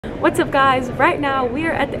What's up guys? Right now we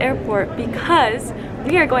are at the airport because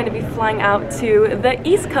we are going to be flying out to the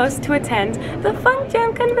East Coast to attend the Funk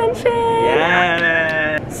Jam convention.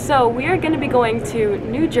 Yeah. So we are going to be going to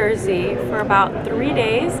New Jersey for about 3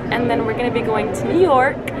 days, and then we're going to be going to New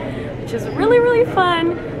York, which is really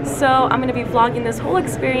fun. So I'm going to be vlogging this whole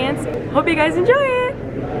experience. Hope you guys enjoy it.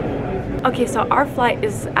 Okay, so our flight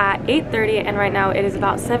is at 8:30 and right now it is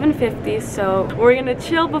about 7:50, so we're gonna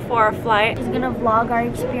chill before our flight. He's gonna vlog our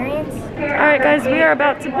experience. Alright guys, we are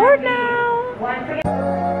about to board now.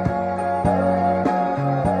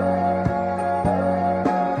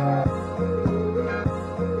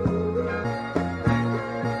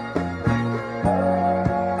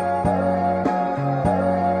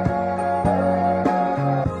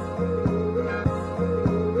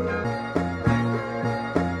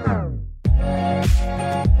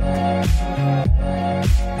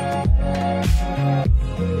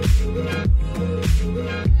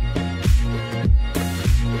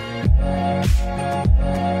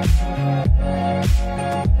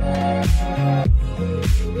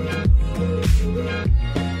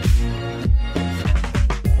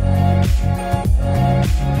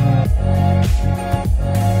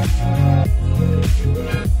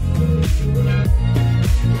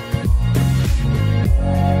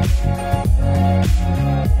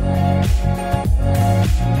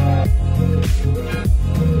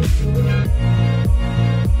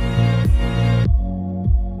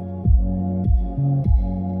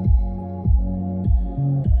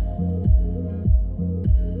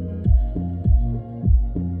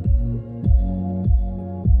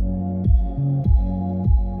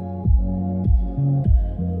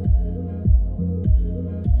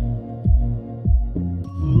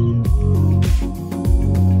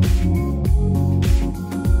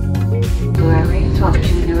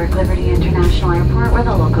 Liberty International Airport, where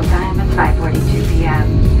the local time is 5:42 p.m.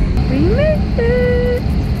 We made it!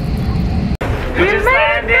 We just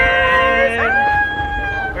landed!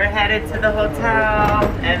 Ah! We're headed to the hotel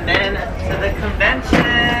and then to the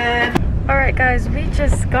convention. Alright guys, we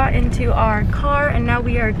just got into our car and now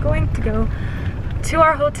we are going to go to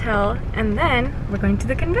our hotel and then we're going to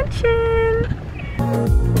the convention.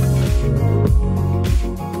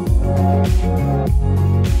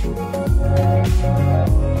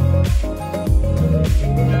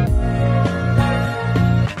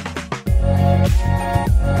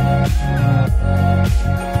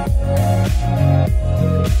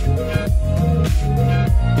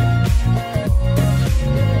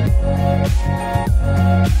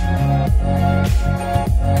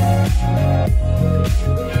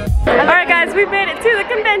 Alright guys, we made it to the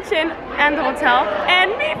convention and the hotel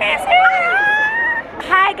and Mimi's here!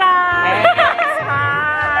 Hi guys!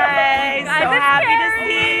 Hi! So happy to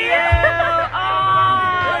see you!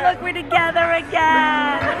 Oh, look, we're together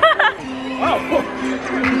again!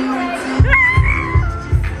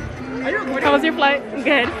 How was your flight?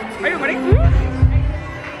 Good. Are you ready?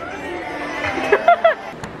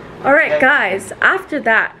 Alright guys, after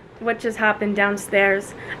that, what just happened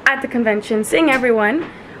downstairs at the convention, seeing everyone,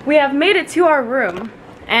 we have made it to our room.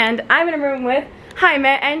 And I'm in a room with Jaime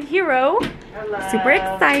and Hiro. Hello. Super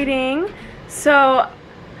exciting. So,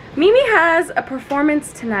 Mimi has a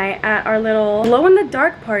performance tonight at our little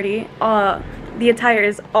glow-in-the-dark party. The attire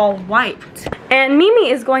is all white. And Mimi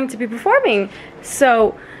is going to be performing.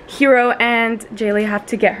 So, Hiro and Jaylee have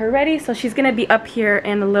to get her ready. So she's gonna be up here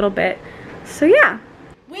in a little bit. So yeah.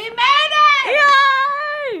 We made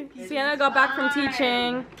it! Yay! Sienna got back from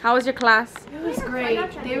teaching. How was your class? It was great.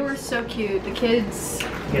 They were so cute. The kids.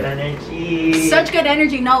 Good energy. Such good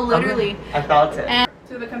energy. No, literally. I felt it. And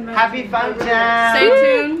to the convention. Happy Fun Jam! Stay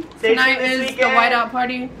tuned. Stay Tonight tuned this is weekend. the whiteout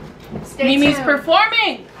party. Mimi's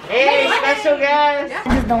performing. Hey, special guest!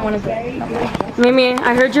 I just don't want to go. Mimi,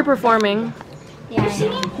 I heard you're performing. Yeah,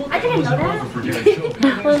 I didn't know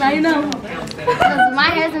that. Well, now you know. Because my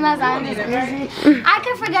hair's a mess. I'm just crazy. I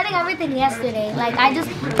kept forgetting everything yesterday. Like, I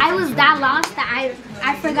was that lost that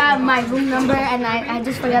I forgot my room number and I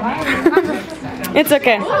just forgot. It's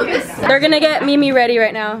okay. They're gonna get Mimi ready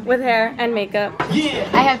right now with hair and makeup.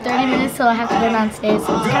 I have 30 minutes till I have to go downstairs.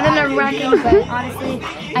 So it's kind of nerve-wracking, but honestly,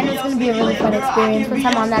 I know it's going to be a really fun experience. Once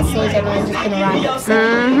I'm on that stage, everyone's just going to rock. So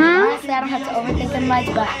honestly, I don't have to overthink it much,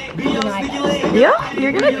 but you know I got it. Yeah,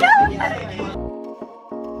 you're gonna kill it.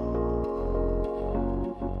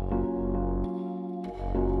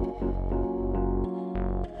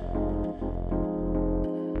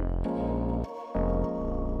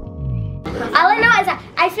 All I know is that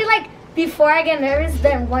I feel like before I get nervous,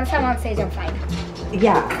 then once I'm on stage, I'm fine.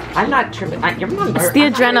 Yeah, I'm not tripping. You're not nervous. It's the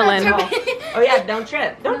adrenaline. Oh yeah, don't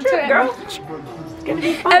trip. Don't trip, girl. It's gonna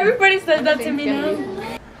be fun. Everybody says that to me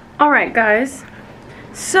now. Alright guys,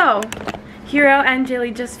 so Hero and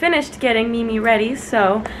Jaylee just finished getting Mimi ready,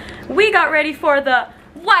 so we got ready for the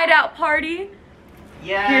whiteout party.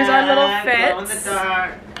 Yeah. Here's our little Glow in fits. the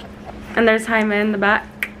dark. And there's Jaime in the back.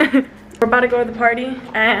 We're about to go to the party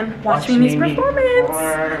and watch Mimi's performance.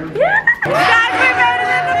 Yeah! Guys, we made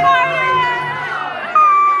it in the party!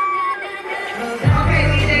 Okay,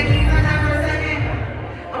 DJ, can you go down for a second?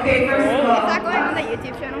 Okay, first of all. Is that going on the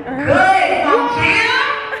YouTube channel? Good from Jam?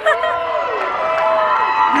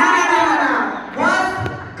 No. What's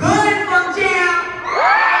good from Jam?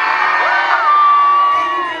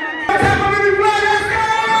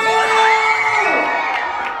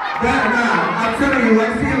 I'm telling you, I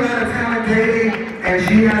see a lot of talent daily, and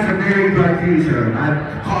she has a very bright future. I'm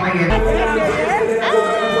calling it.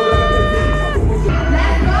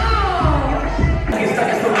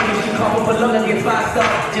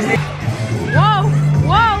 Whoa!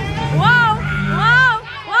 Whoa! Whoa!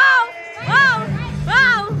 Whoa! Whoa! Whoa!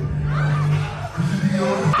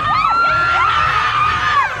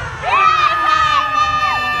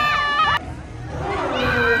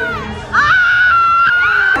 Whoa!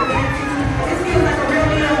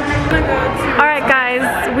 Alright guys,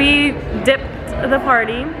 we dipped the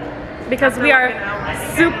party because we are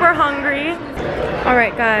super hungry.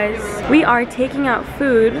 Alright guys, we are taking out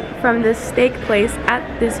food from this steak place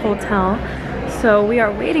at this hotel. So we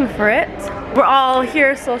are waiting for it. We're all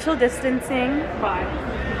here social distancing.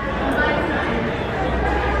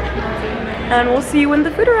 And we'll see you when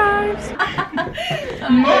the food arrives.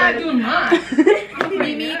 I'm not doing mine.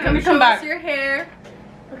 Mimi, come back. Your hair.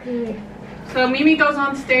 Okay. So Mimi goes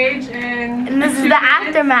on stage and this is the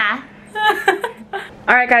aftermath.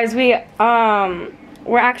 Alright guys,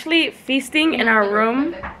 we're actually feasting in our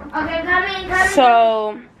room. Okay, coming.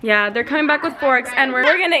 So yeah, they're coming back with forks and we're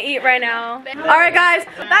gonna eat right now. Alright guys,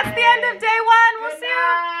 that's the end of day one. We'll see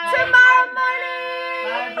you tomorrow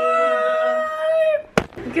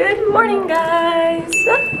morning. Good morning guys.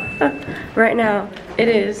 Right now it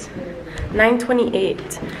is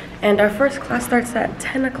 9:28 and our first class starts at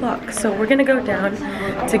 10 o'clock. So we're gonna go down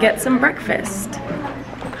to get some breakfast.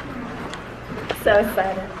 So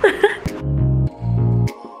excited.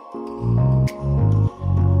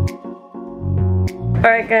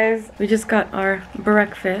 Alright guys, we just got our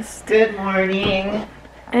breakfast. Good morning.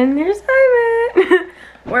 And here's Simon.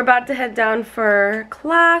 We're about to head down for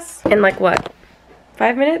class in like what?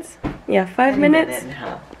 5 minutes? Yeah, 5 minutes.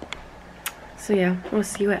 So yeah, we'll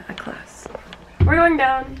see you at class. We're going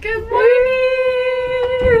down. Good morning!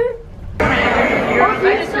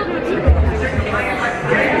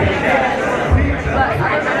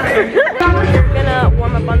 We're gonna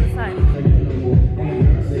warm up on the side.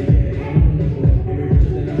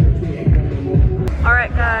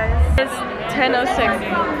 Alright guys, it's 10:06.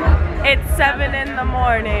 It's 7 in the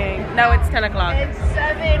morning. No, it's 10 o'clock. It's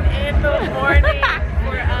 7 in the morning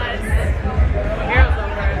for us.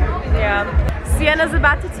 Yeah. Sienna's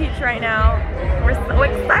about to teach right now. We're so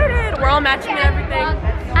excited. We're all matching and everything.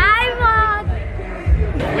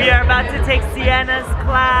 We are about to take Sienna's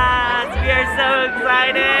class. We are so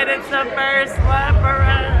excited. It's the first one for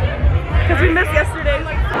us. Because we missed yesterday.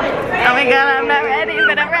 Oh my god, I'm not ready,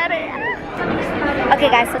 but I'm ready. Okay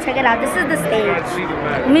guys, so check it out. This is the stage.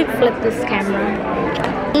 Let me flip this camera.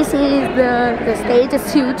 This is the stage.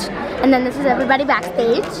 It's huge. And then this is everybody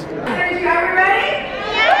backstage. Are we ready?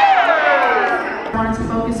 I wanted to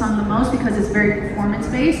focus on the most because it's very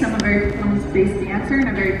performance-based. I'm a very performance-based dancer and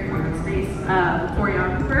a very performance-based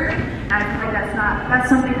choreographer. And I feel like that's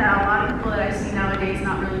something that a lot of people that I see nowadays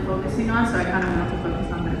not really focusing on, so I kind of wanted to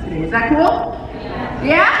focus on that today. Is that cool?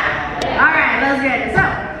 Yeah? Alright, let's get it. So,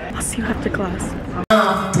 I'll see you after class.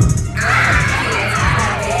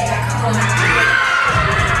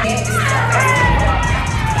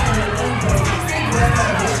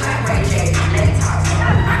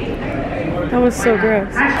 That was so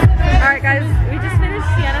gross. Alright guys, we just finished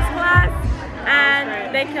Sienna's class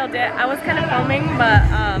and they killed it. I was kind of filming, but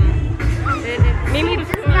Mimi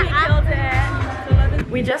killed it.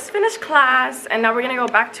 We just finished class and now we're gonna go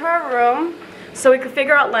back to our room so we could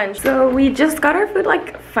figure out lunch. So we just got our food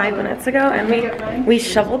like 5 minutes ago and we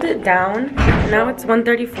shoveled it down. Now it's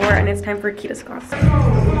 1:34 and it's time for Kita's class.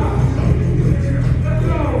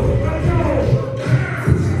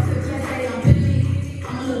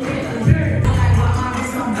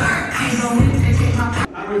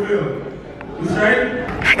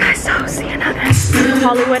 Hi guys, so Sienna and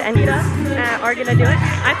Hollywood and Kita are gonna do it.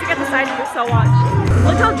 I have to get the side view, so watch.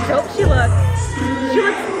 Look how dope she looks. She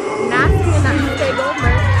looks nasty in that Stay Gold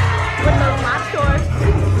merch with those lap shorts.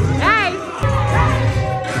 Hey!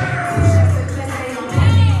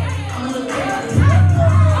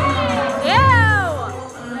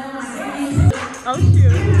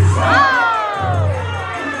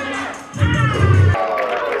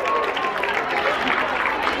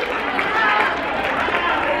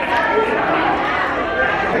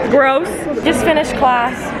 Gross. Just finished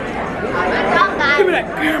class. Give me that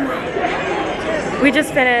camera. We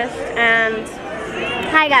just finished and...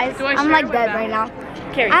 Hi guys, I'm like dead right now.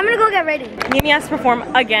 Carrie. I'm gonna go get ready. Mimi has to perform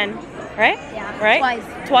again, right? Yeah. Right?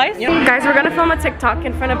 Twice. Yep. Guys, we're gonna film a TikTok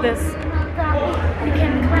in front of this.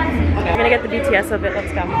 We're gonna get the BTS of it.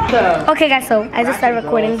 Let's go. Okay guys, so I just started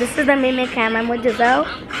recording. This is the Mimi cam. I'm with Giselle.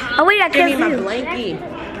 Oh wait, I can't see you. Blankie.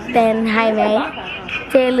 Then Jaime,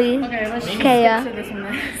 Daily, Kaya,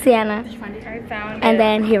 Sienna, and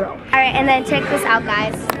then Hero. Alright, and then check this out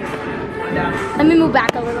guys. Let me move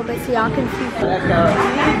back a little bit so y'all can see.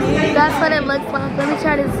 That's what it looks like. Let me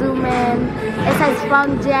try to zoom in. It says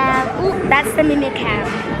Sprung Jam. Ooh, that's the Mimi cam.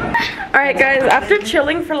 Alright guys, after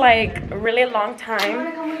chilling for like a really long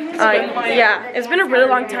time, yeah, it's been a really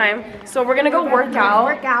long time, so we're gonna go work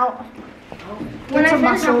out. When I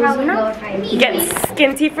finish, I'll probably go try it. Get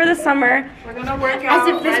skinty for the summer. We're gonna work out.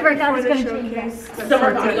 As if this workout is gonna change this.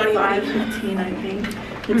 Starts at 5:15, I think.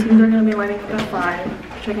 The teams are gonna be lining up at 5,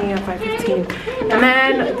 checking at 5:15, and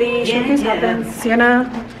then the showcase happens.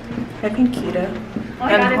 Sienna, I think Kita,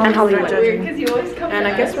 and Hollywood judging. And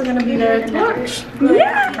I guess we're gonna be there to watch.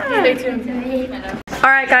 Yeah. Stay tuned. All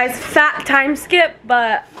right, guys. Fat time skip,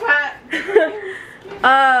 but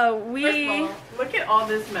we. Look at all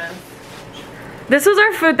this mess. This was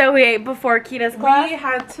our food that we ate before Kita's class. We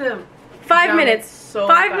had to 5 minutes. so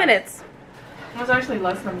 5 fast. minutes. It was actually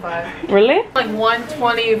less than 5. Really? Like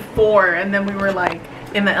 1:24, and then we were like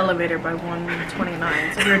in the elevator by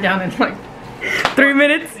 1:29. So we were down in like 3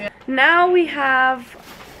 minutes. Yeah. Now we have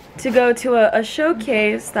to go to a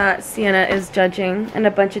showcase that Sienna is judging, and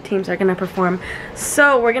a bunch of teams are gonna perform.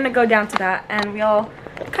 So we're gonna go down to that, and we all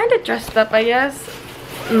kind of dressed up, I guess.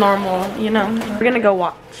 Normal, you know. We're gonna go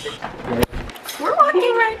watch. We're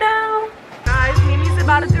walking right now. Guys, Mimi's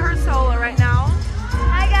about to do her solo right now.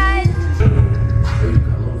 Hi guys.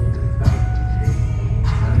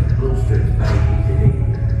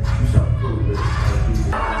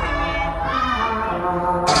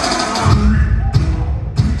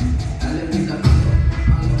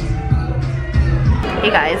 Hey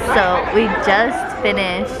guys, so we just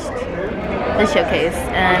finished the showcase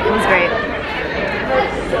and it was great.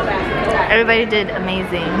 Everybody did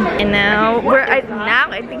amazing. And now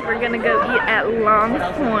I think we're gonna go eat at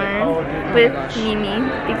Longhorn with Mimi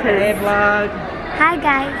because Hi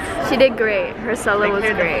guys. she did great. Her solo was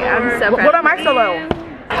great. I'm so proud. What about my solo?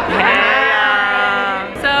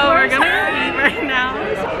 Yeah. So we're gonna eat right now.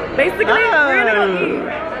 Basically,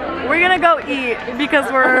 we're gonna go eat because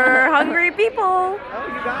we're hungry people.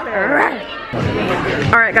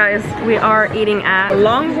 Alright guys, we are eating at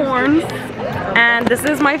Longhorns, and this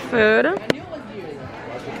is my food.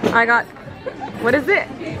 I got, what is it?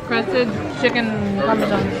 Crusted chicken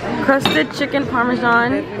parmesan. Crusted chicken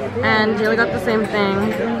parmesan, and Jaylee got the same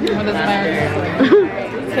thing. What is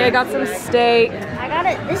mine? Okay, I got some steak. I got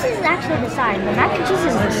it. This is actually the side. The mac and cheese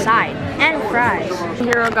is the side. And fries.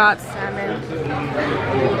 Hero got salmon.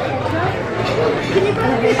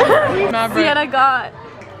 Sienna got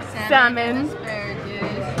salmon.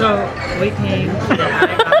 So we came and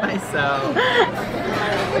I got myself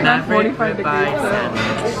not 45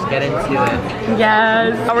 sandwich. Get into it.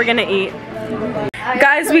 Yes. Now we're gonna eat.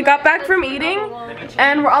 Guys, we got back from eating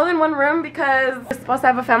and we're all in one room because we're supposed to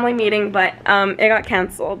have a family meeting, but it got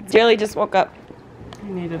canceled. Jaylee just woke up. I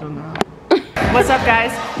needed a nap. What's up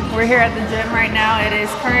guys? We're here at the gym right now. It is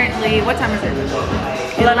currently, what time is it?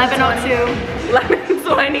 11:02.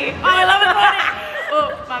 11:20. Oh, 11:20! Oh,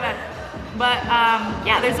 my bad. But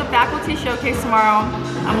yeah, there's a faculty showcase tomorrow.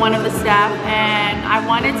 I'm one of the staff and I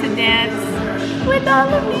wanted to dance with all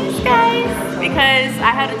of these guys because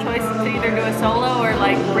I had a choice to either do a solo or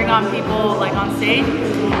like bring on people like on stage.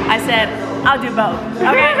 I said, I'll do both.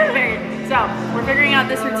 Okay, so we're figuring out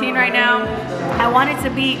this routine right now. I want it to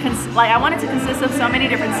be consist of so many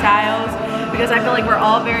different styles because I feel like we're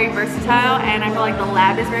all very versatile and I feel like the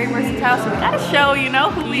lab is very versatile, so we gotta show, you know,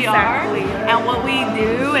 who we are and what we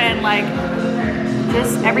do and like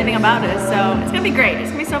just everything about us. So it's gonna be great. It's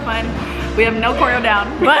gonna be so fun. We have no choreo down,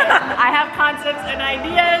 but I have concepts and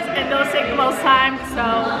ideas and those take the most time, so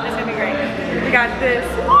it's gonna be great. We got this.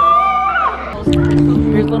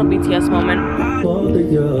 Here's a little BTS moment.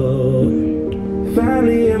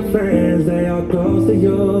 Family and friends, they are close to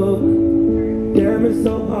you. Damn, it's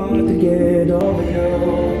so hard to get over you.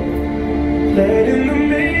 Late in the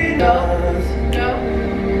midnight,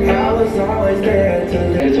 I was always there to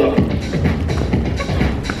live.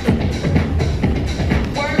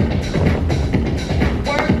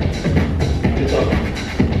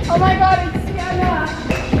 Oh my god, it's Sienna!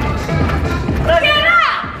 Sienna!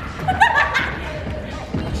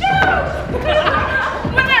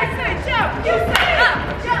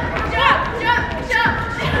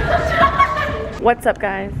 What's up,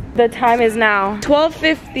 guys? The time is now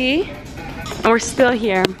 12:50 and we're still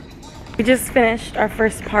here. We just finished our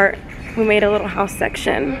first part. We made a little house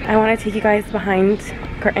section. I want to take you guys behind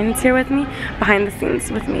curtains here with me, behind the scenes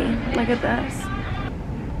with me. Look at this.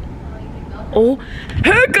 Oh,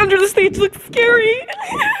 heck, under the stage looks scary.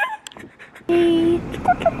 Hey.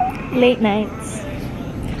 Late nights.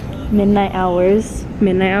 Midnight hours.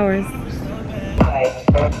 Midnight hours.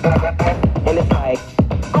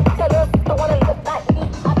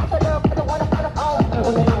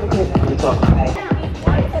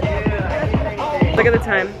 Look at the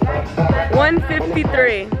time.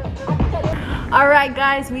 1:53. All right,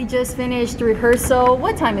 guys, we just finished rehearsal.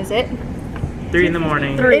 What time is it? 3 in the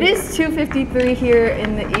morning. It is 2:53 here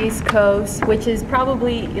in the East Coast, which is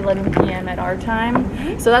probably 11 p.m. at our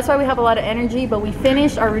time. So that's why we have a lot of energy, but we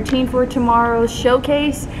finished our routine for tomorrow's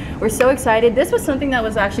showcase. We're so excited. This was something that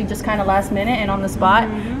was actually just kind of last minute and on the spot.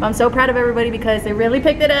 I'm so proud of everybody because they really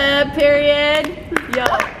picked it up, period. Yo,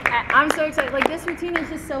 I'm so excited. Like, this routine is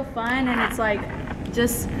just so fun, and it's like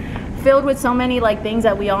just filled with so many like things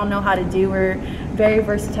that we all know how to do. We're very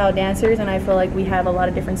versatile dancers, and I feel like we have a lot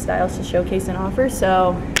of different styles to showcase and offer.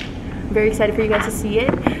 So I'm very excited for you guys to see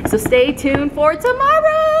it. So stay tuned for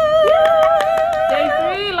tomorrow. Day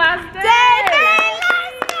 3, last day. Day 3,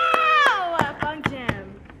 last go. Funk Jam.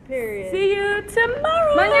 Period. See you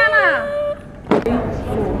tomorrow. Mañana.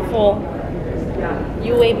 Full.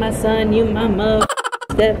 You ain't my son, you my mother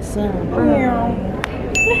stepson.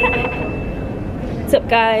 What's up,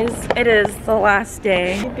 guys? It is the last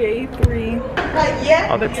day. Day 3.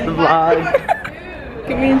 Oh, that's the vlog.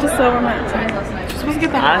 Get me into so much. I'm supposed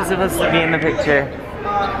to be in the picture.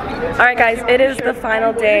 Alright, guys, it is the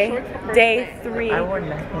final day. Day 3.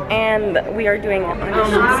 And we are doing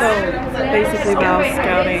auditions. So basically about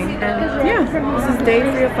scouting. And yeah, this is day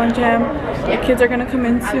 3 of Fun Jam. The kids are gonna come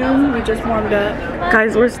in soon. We just warmed up.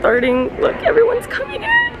 Guys, we're starting. Look, everyone's coming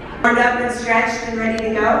in. Warmed up and stretched and ready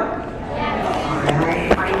to go?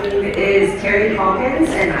 Alright, my name is Carrie Hawkins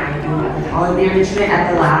and I do all of the enrichment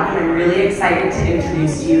at the lab, and I'm really excited to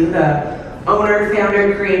introduce to you the owner,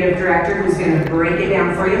 founder, creative director who's going to break it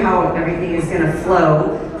down for you how everything is going to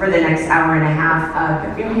flow for the next hour and a half.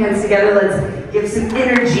 Put your hands together, let's give some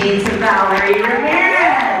energy to Valerie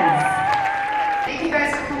Ramirez. Thank you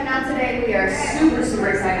guys for coming out today. We are super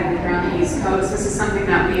excited to be here on the East Coast. This is something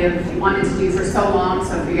that we have wanted to do for so long,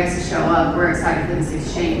 so for you guys to show up, we're excited for this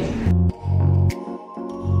exchange.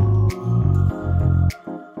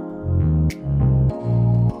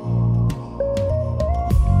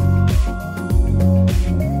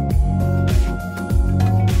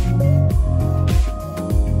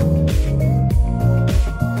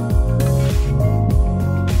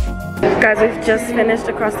 Guys, we've just finished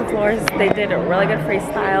across the floors. They did a really good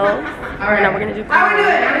freestyle. All right. And now we're gonna do. How are we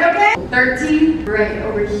doing? Are we okay? 13, right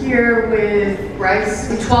over here with Bryce.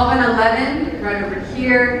 12 and 11, right over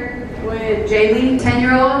here with Jaylee.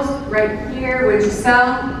 10-year-olds, right here with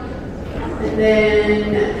Giselle. And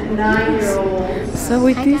then 9-year-olds. So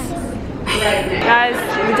with these. Right now. Guys,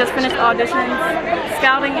 we just finished auditions.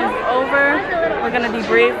 Scouting is over. We're gonna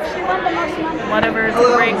debrief. Whatever to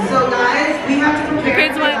break. So guys, we have to prepare. The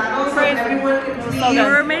kids went crazy. You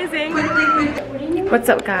were amazing. What's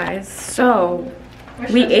up, guys? So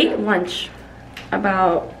we ate lunch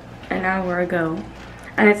about an hour ago,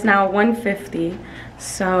 and it's now 1:50.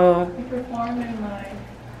 So We performed in like, I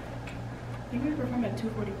think we performed at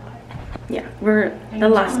 2:45. yeah, we're the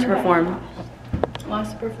last to perform.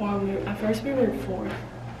 Last to perform, at first we were 4.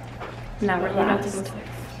 Now we're about to go last. 6.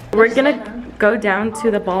 We're gonna go down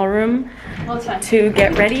to the ballroom to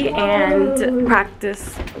get ready and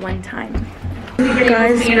practice one time.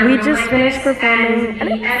 Guys, we just finished performing, and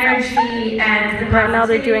energy and right now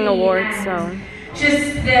they're doing awards, so.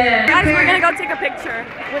 Just the Guys, we're gonna go take a picture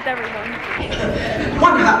with everyone.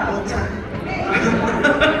 One hot old time.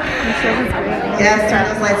 Yes, turn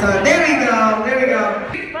those lights on. There we go. There we go.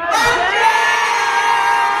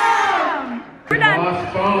 We're done.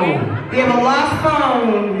 Lost phone. We have a lost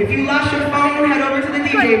phone. If you lost your phone, head over to the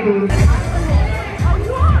DJ booth.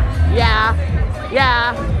 Yeah,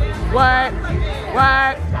 yeah, what,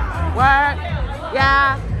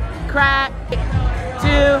 yeah, crack,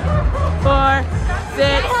 2, 4,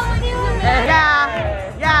 6, yeah,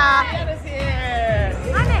 yeah, yeah.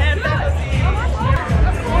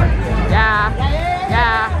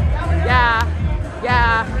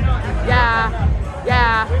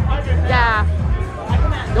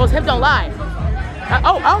 Those hips don't lie.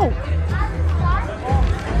 Oh.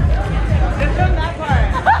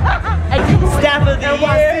 Staff of the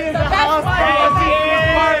year in the house.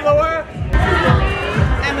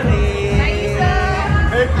 Emily.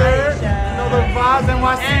 Victor.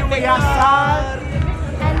 and we outside.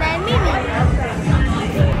 And then Mimi.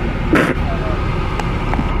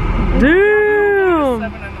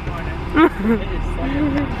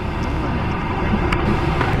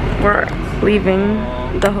 We're leaving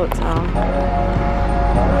the hotel.